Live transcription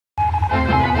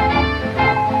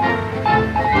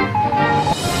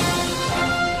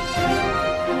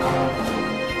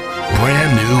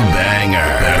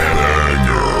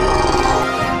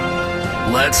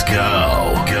Let's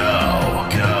go. Go.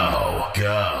 Go.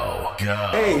 Go. Go.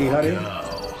 Hey, honey.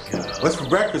 What's for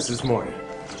breakfast this morning?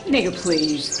 Nigga,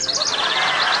 please.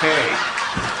 Hey,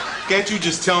 can't you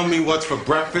just tell me what's for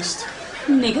breakfast?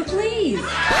 Nigga, please.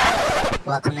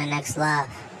 Welcome to Next Love.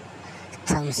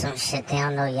 Tell me some shit they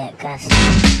don't know yet, Gus.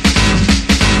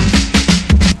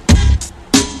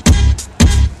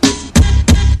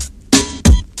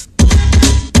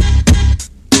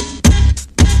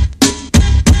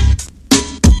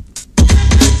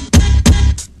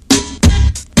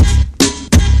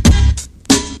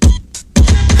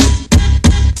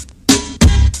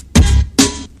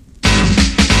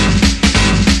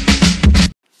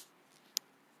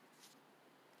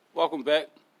 Welcome back.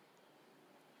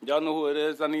 Y'all know who it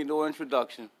is. I need no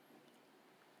introduction.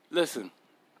 Listen,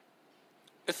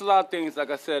 it's a lot of things,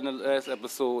 like I said in the last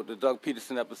episode, the Doug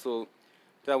Peterson episode,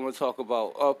 that I want to talk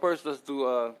about. First, let's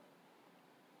do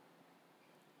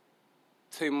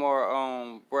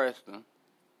Tamar Braxton.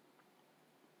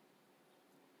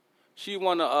 She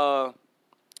want to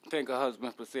thank her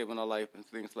husband for saving her life and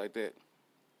things like that.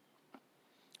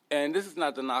 And this is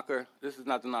not to knock her. This is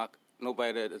not to knock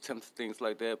nobody that attempts things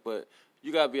like that, but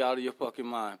you gotta be out of your fucking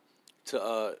mind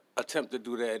to attempt to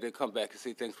do that and then come back and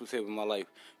say thanks for saving my life.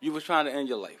 You was trying to end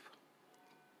your life.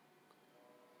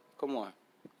 Come on.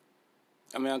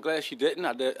 I mean, I'm glad she didn't.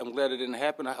 I'm glad it didn't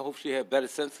happen. I hope she had better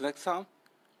sense next time.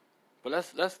 But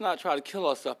let's not try to kill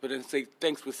ourselves and then say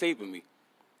thanks for saving me,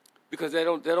 because they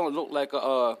don't look like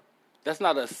that's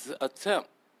not a attempt.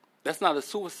 That's not a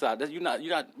suicide. You're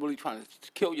not really trying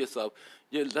to kill yourself.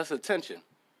 That's attention.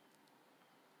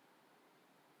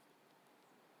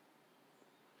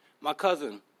 My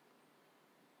cousin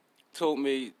told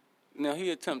me, now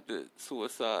he attempted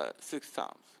suicide 6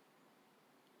 times.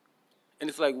 And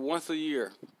it's like once a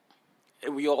year.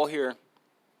 And we all hear,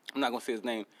 I'm not going to say his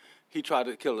name, he tried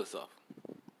to kill himself.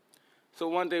 So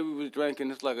one day we was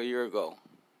drinking, it's like a year ago.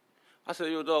 I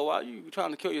said, yo, dog, why are you trying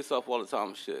to kill yourself all the time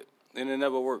and shit? And it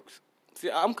never works.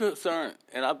 See, I'm concerned,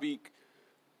 and I be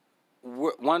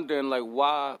wondering, like,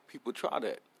 why people try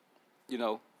that, you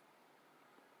know?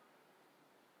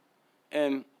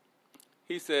 And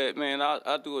he said, man,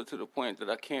 I do it to the point that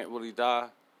I can't really die.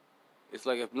 It's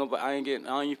like if nobody, I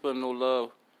ain't feeling no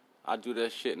love, I do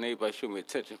that shit and everybody show me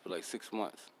attention for like 6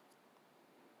 months.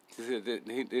 He said,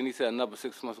 then he said another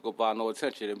 6 months go by, no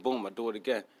attention, and boom, I do it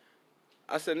again.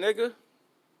 I said, nigga,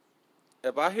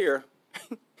 if I hear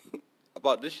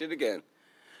about this shit again,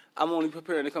 I'm only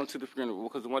preparing to come to the funeral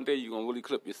because one day you're going to really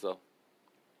clip yourself.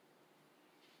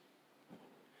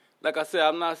 Like I said,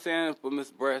 I'm not saying for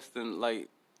Miss Braxton, like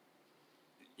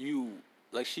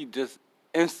she just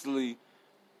instantly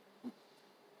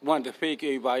wanted to fake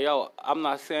everybody out. I'm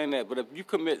not saying that, but if you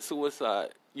commit suicide,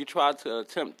 you try to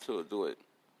attempt to do it,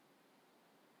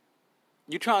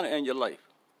 you're trying to end your life.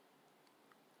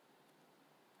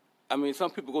 I mean,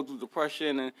 some people go through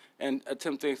depression and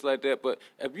attempt things like that, but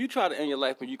if you try to end your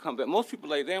life and you come back, most people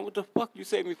like, damn, what the fuck you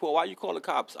saved me for? Why you call the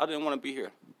cops? I didn't want to be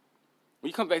here. When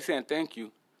you come back saying thank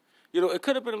you, you know, it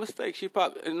could have been a mistake. She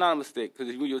probably, it's not a mistake,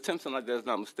 because when you attempt something like that, it's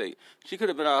not a mistake. She could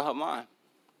have been out of her mind.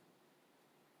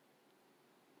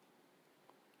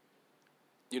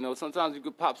 You know, sometimes you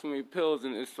could pop so many pills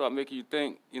and it start making you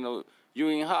think, you know, you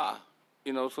ain't high.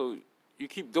 You know, so you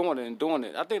keep doing it and doing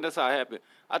it. I think that's how it happened.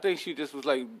 I think she just was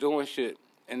like doing shit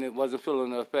and it wasn't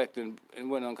feeling the effect and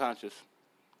went unconscious.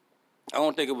 I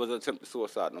don't think it was an attempted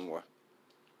suicide no more.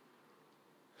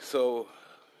 So,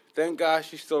 thank God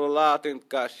she's still alive. Thank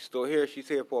God she's still here. She's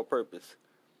here for a purpose.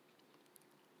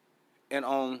 And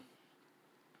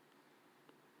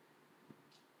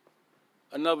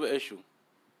another issue.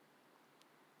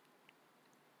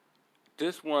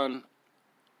 This one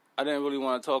I didn't really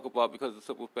want to talk about because of the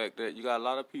simple fact that you got a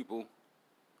lot of people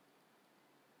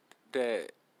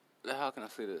that, how can I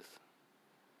say this?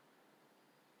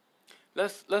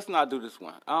 Let's not do this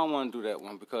one. I don't want to do that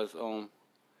one because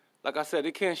like I said,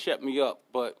 it can't shut me up,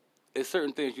 but it's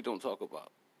certain things you don't talk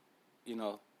about, you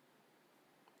know.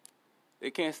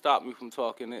 It can't stop me from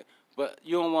talking it, but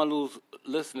you don't want to lose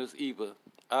listeners either.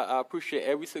 I appreciate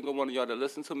every single one of y'all that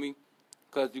listen to me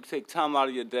because you take time out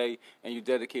of your day and you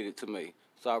dedicate it to me.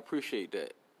 So I appreciate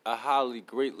that. I highly,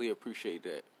 greatly appreciate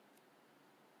that.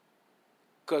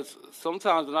 Because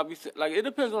sometimes when I be, like, it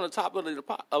depends on the topic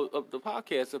of the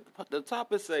podcast. If the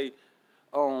topic say,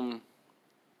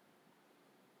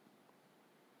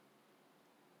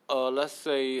 let's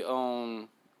say,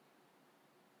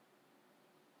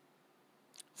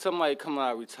 somebody coming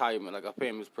out of retirement, like a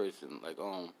famous person, like,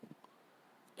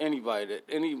 anybody,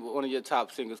 any one of your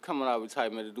top singers coming out of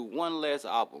retirement to do one last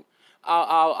album.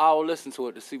 I'll listen to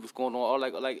it to see what's going on, or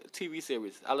like TV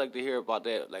series. I like to hear about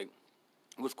that, like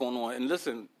what's going on. And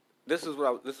listen, this is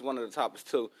one of the topics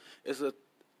too. It's a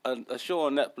show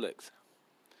on Netflix.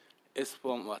 It's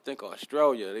from I think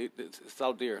Australia. It's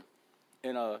out there,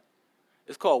 and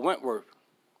it's called Wentworth.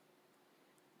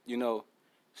 You know,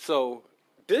 so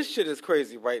this shit is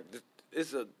crazy, right?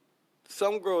 It's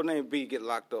some girl named B get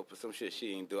locked up for some shit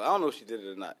she ain't do. I don't know if she did it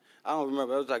or not. I don't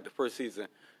remember. It was like the first season,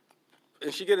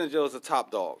 and she get in jail as a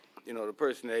top dog. You know, the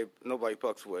person that nobody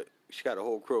fucks with. She got a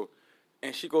whole crew,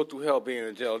 and she go through hell being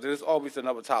in jail. There's always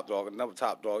another top dog.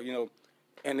 You know,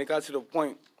 and it got to the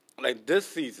point like this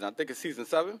season. I think it's season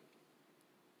 7.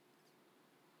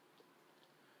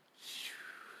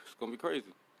 It's gonna be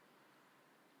crazy.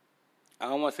 I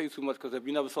don't want to say too much because if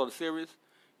you never saw the series,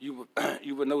 you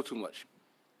would know too much.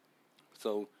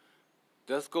 So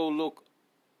let's go look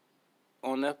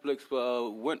on Netflix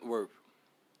for Wentworth.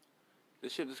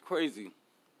 This shit is crazy.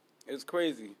 It's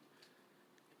crazy.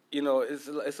 You know, it's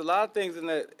a lot of things in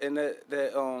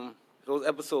those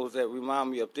episodes that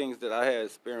remind me of things that I had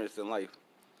experienced in life.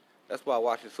 That's why I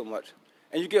watch it so much.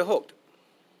 And you get hooked.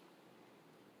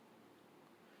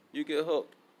 You get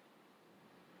hooked.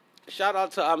 Shout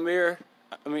out to Amir.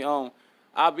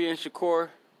 Abi and Shakur,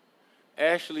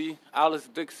 Ashley, Alice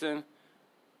Dixon,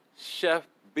 Chef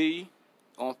B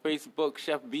on Facebook,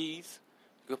 Chef B's.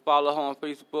 You can follow her on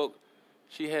Facebook.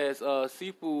 She has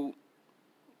seafood,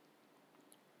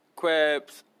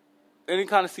 crabs, any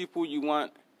kind of seafood you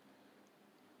want,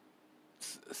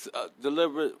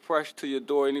 delivered fresh to your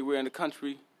door anywhere in the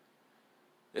country.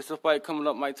 It's a fight coming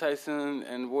up, Mike Tyson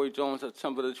and Roy Jones,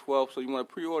 September the 12th. So you want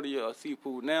to pre-order your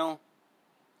seafood now,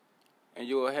 and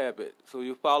you'll have it. So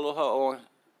you follow her on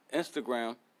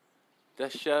Instagram.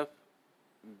 That's Chef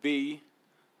B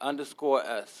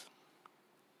 _S.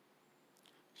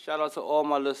 Shout out to all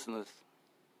my listeners.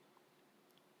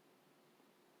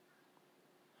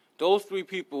 Those 3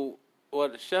 people,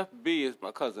 well, Chef B is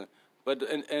my cousin, but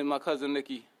and my cousin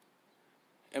Nikki,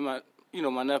 and my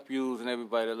nephews and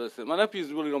everybody that listen. My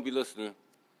nephews really don't be listening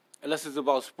unless it's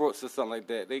about sports or something like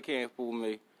that. They can't fool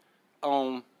me.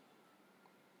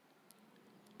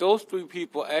 Those 3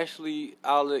 people, Ashley,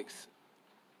 Alex,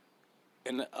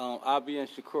 and Abi and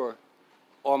Shakur,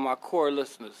 are my core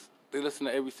listeners. They listen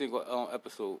to every single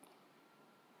episode.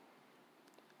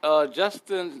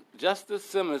 Justice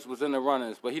Simmons was in the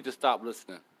runnings, but he just stopped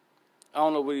listening. I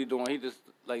don't know what he's doing. He just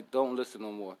don't listen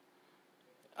no more.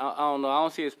 I don't know. I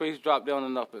don't see his face drop down or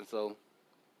nothing. So,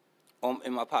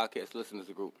 in my podcast, listen as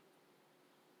a group.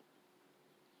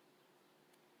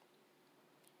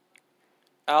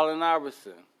 Allen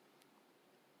Iverson.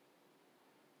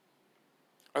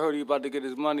 I heard he about to get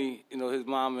his money. You know, his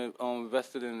mom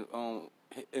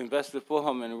invested for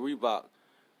him in Reebok.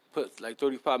 Put like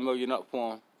 $35 million up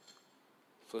for him.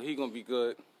 So he gonna be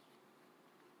good.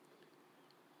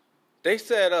 They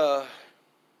said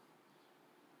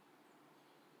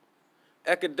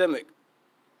academic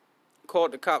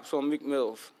called the cops on Meek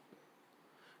Mills.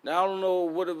 Now I don't know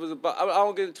what it was about. I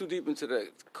don't get too deep into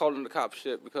that calling the cops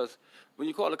shit, because when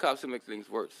you call the cops, it makes things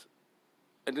worse.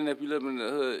 And then if you live in the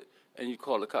hood and you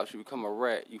call the cops, you become a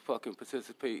rat. You fucking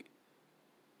participate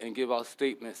and give out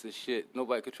statements and shit.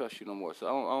 Nobody can trust you no more. So I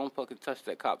don't fucking touch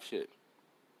that cop shit.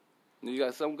 You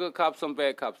got some good cops, some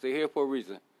bad cops. They're here for a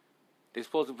reason. They're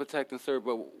supposed to protect and serve,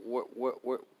 but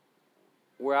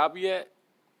where I be at,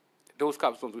 those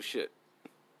cops don't do shit.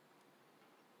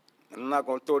 And I'm not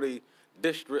going to throw the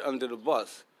district under the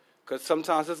bus, because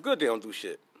sometimes it's good they don't do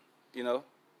shit, you know?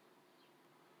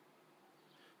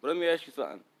 But let me ask you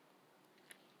something.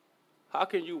 How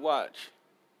can you watch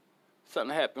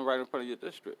something happen right in front of your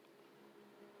district?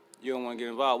 You don't want to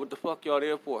get involved. What the fuck y'all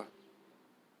there for?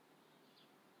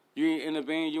 You ain't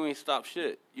intervene, you ain't stop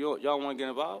shit. Y'all want to get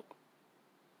involved?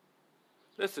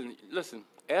 Listen.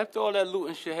 After all that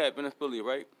looting shit happened in Philly,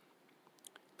 right?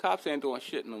 Cops ain't doing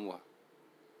shit no more.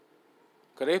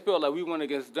 Because they felt like we went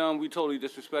against them, we totally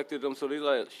disrespected them, so they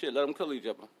like, shit, let them kill each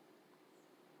other.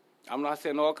 I'm not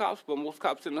saying all cops, but most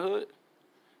cops in the hood,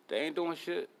 they ain't doing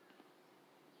shit.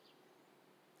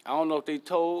 I don't know if they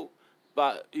told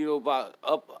by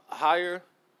up higher,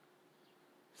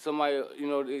 somebody,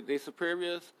 they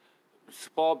superiors,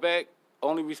 fall back,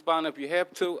 only respond if you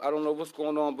have to. I don't know what's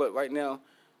going on, but right now,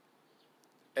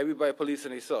 everybody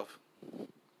policing themselves.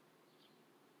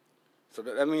 So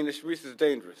that means the streets is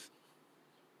dangerous.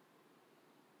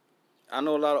 I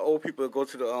know a lot of old people that go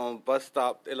to the bus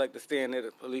stop. They like to stand at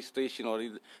a police station or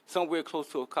somewhere close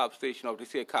to a cop station, or if they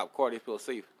see a cop car, they feel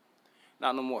safe.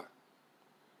 Not no more.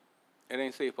 It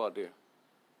ain't safe out there.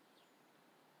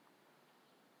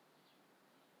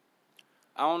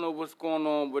 I don't know what's going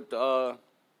on with the,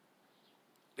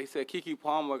 they said Keke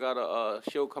Palmer got a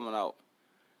show coming out.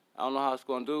 I don't know how it's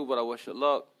going to do, but I wish her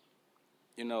luck,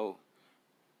 you know.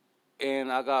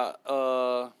 And I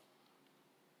got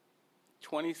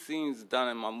 20 scenes done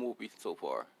in my movie so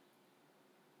far.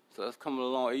 So that's coming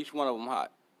along. Each one of them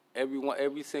hot.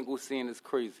 Every single scene is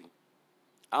crazy.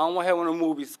 I don't want to have one of the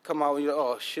movies come out and you're like,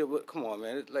 oh, shit, come on,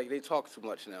 man. Like, they talk too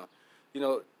much now. You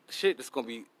know, shit that's going to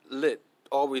be lit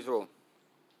all the way through.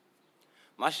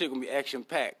 My shit going to be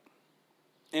action-packed.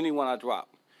 Any one I drop.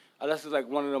 Unless it's like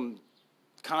one of them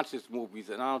conscious movies,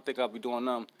 and I don't think I'll be doing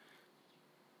them.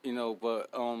 You know, but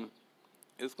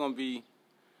it's going to be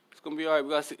all right.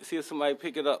 We got to see if somebody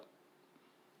pick it up.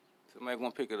 Somebody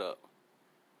going to pick it up.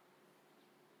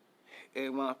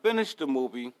 And when I finish the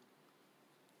movie,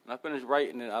 when I finish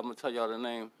writing it, I'm going to tell y'all the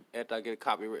name after I get it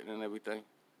copywritten and everything.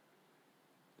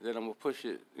 Then I'm going to push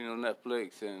it, you know,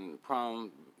 Netflix and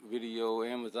Prime Video,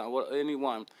 Amazon,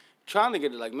 anyone. Trying to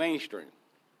get it, like, mainstream.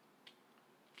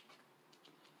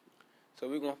 So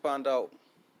we're going to find out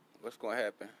what's going to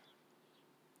happen.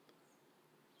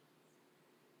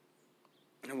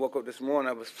 I woke up this morning,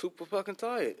 I was super fucking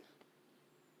tired.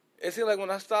 It seems like when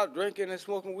I stop drinking and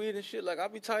smoking weed and shit, like, I'll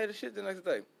be tired of shit the next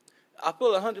day. I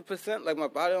feel 100%, like my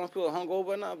body don't feel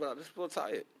hungover now, but I just feel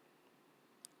tired.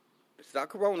 It's not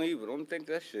corona either, don't think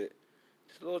that shit.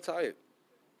 Just a little tired.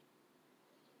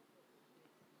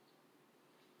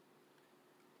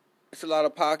 There's a lot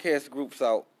of podcast groups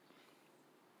out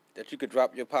that you could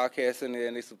drop your podcast in there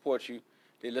and they support you.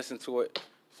 They listen to it.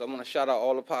 So I'm going to shout out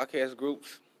all the podcast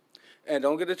groups. And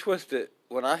don't get it twisted.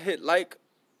 When I hit like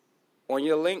on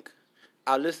your link,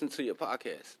 I listen to your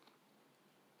podcast.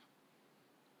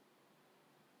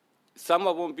 Some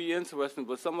of them be interesting,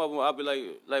 but some of them I'll be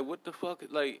like, what the fuck?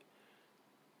 Like,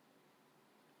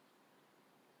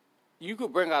 you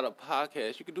could bring out a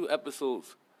podcast. You could do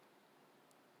episodes.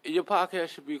 Your podcast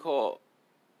should be called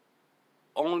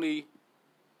Only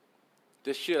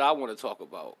the Shit I Want to Talk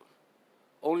About.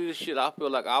 Only the shit I feel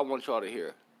like I want y'all to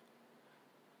hear.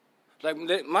 Like,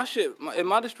 my shit, in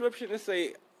my description, it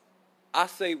say, I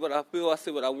say what I feel, I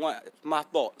say what I want, my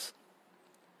thoughts.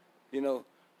 You know,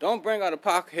 don't bring out a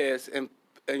podcast and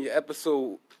your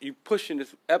episode, you pushing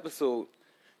this episode,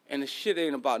 and the shit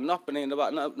ain't about nothing, ain't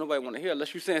about nothing, nobody want to hear,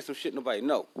 unless you saying some shit nobody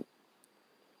know.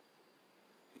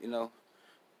 You know,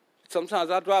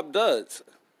 sometimes I drop duds.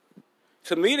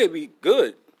 To me, they be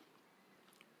good,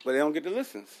 but they don't get the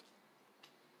listens.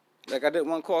 Like I did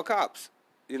one called Cops,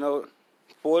 you know,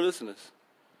 4 listeners.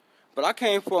 But I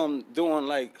came from doing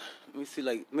like, let me see,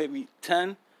 like maybe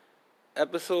 10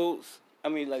 episodes,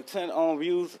 10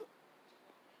 views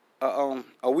a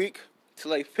week to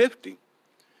like 50.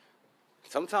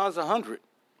 Sometimes 100.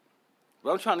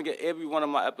 But I'm trying to get every one of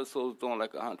my episodes doing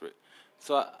like 100.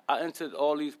 So I entered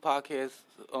all these podcast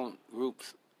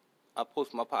groups. I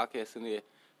post my podcast in there.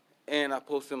 And I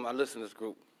post in my listeners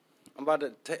group. I'm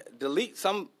about to delete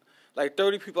some, like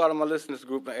 30 people out of my listeners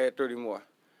group and add 30 more.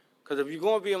 Because if you're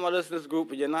going to be in my listeners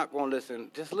group and you're not going to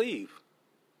listen, just leave.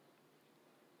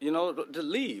 You know, just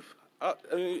leave.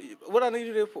 What I need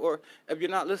you there for if you're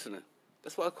not listening?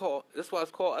 That's why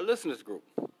it's called a listeners group.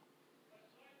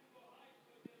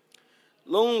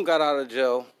 Loon got out of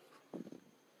jail.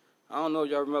 I don't know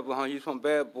if y'all remember how he's from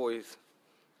Bad Boys.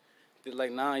 Did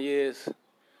like 9 years.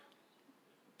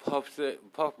 Puff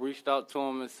reached out to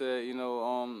him and said, you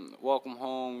know, welcome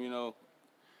home, you know.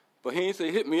 But he didn't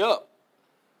say hit me up.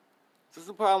 This is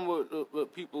the problem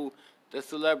with people, that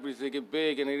celebrities, they get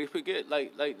big and they forget.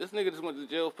 Like this nigga just went to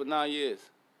jail for 9 years.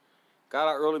 Got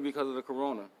out early because of the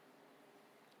corona.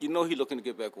 You know he looking to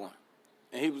get back on.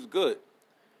 And he was good.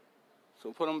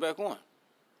 So put him back on.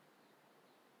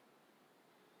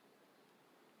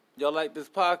 Y'all like this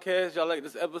podcast? Y'all like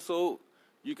this episode?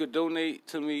 You could donate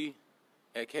to me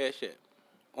at Cash App.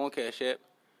 On Cash App.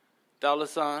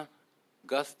 $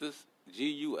 Gustus,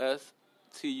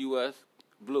 Gustus,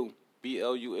 Blue,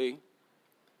 BLUA.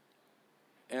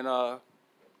 And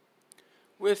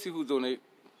we'll see who donate.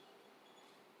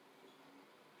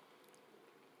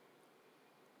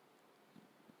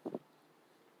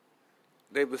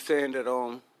 They were saying that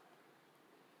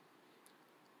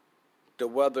the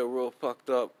weather real fucked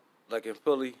up, like in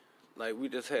Philly. Like we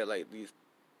just had like these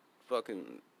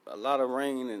fucking a lot of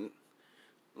rain and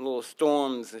little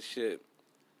storms and shit.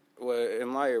 Well, in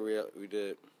my area we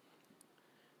did.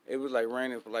 It was like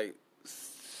raining for like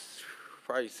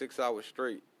probably 6 hours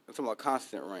straight. I'm talking about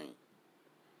constant rain.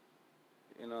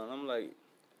 You know, and I'm like,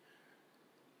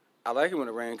 I like it when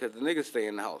it rains because the niggas stay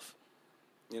in the house.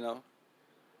 You know?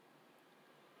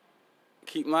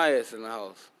 Keep my ass in the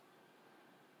house.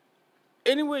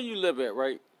 Anywhere you live at,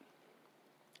 right?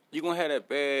 you're going to have that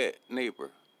bad neighbor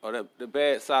or the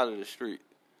bad side of the street.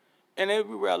 And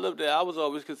everywhere I lived at, I was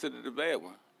always considered the bad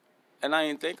one. And I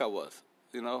didn't think I was,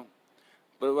 you know.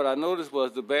 But what I noticed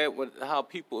was how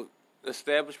people,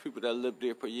 established people that lived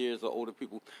there for years or older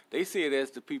people, they see it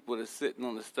as the people that's sitting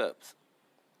on the steps,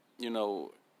 you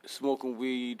know, smoking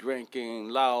weed, drinking,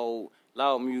 loud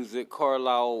music, car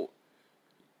loud.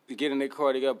 They get in their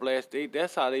car, they got blasted.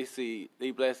 That's how they see,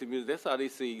 they blasted music. That's how they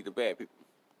see the bad people.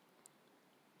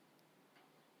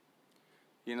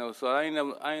 You know, so I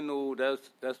ain't know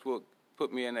that's what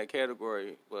put me in that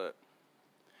category. But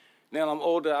now I'm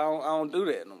older, I don't do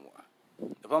that no more.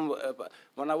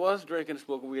 When I was drinking and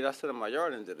smoking weed, I sat in my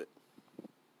yard and did it.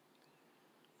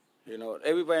 You know,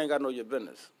 everybody ain't got to know your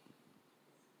business.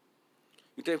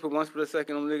 You think for one split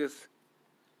second them niggas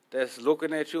that's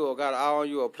looking at you or got an eye on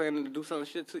you or planning to do some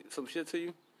shit to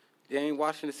you, they ain't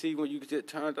watching to see when you get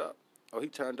turned up. Oh, he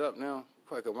turned up now.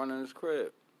 Probably could run in his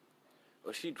crib.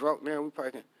 Or she drunk now, we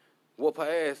probably can whoop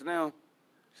her ass now.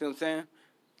 See what I'm saying?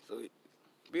 So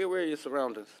be aware of your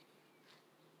surroundings.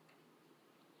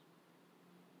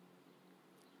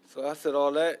 So I said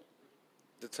all that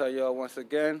to tell y'all once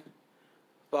again,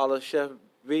 follow Chef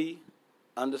V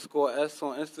 _S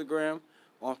on Instagram.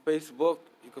 On Facebook,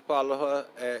 you can follow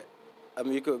her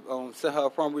you could send her a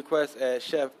friend request at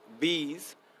Chef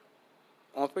B's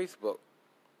on Facebook.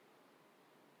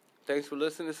 Thanks for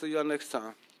listening. See y'all next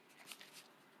time.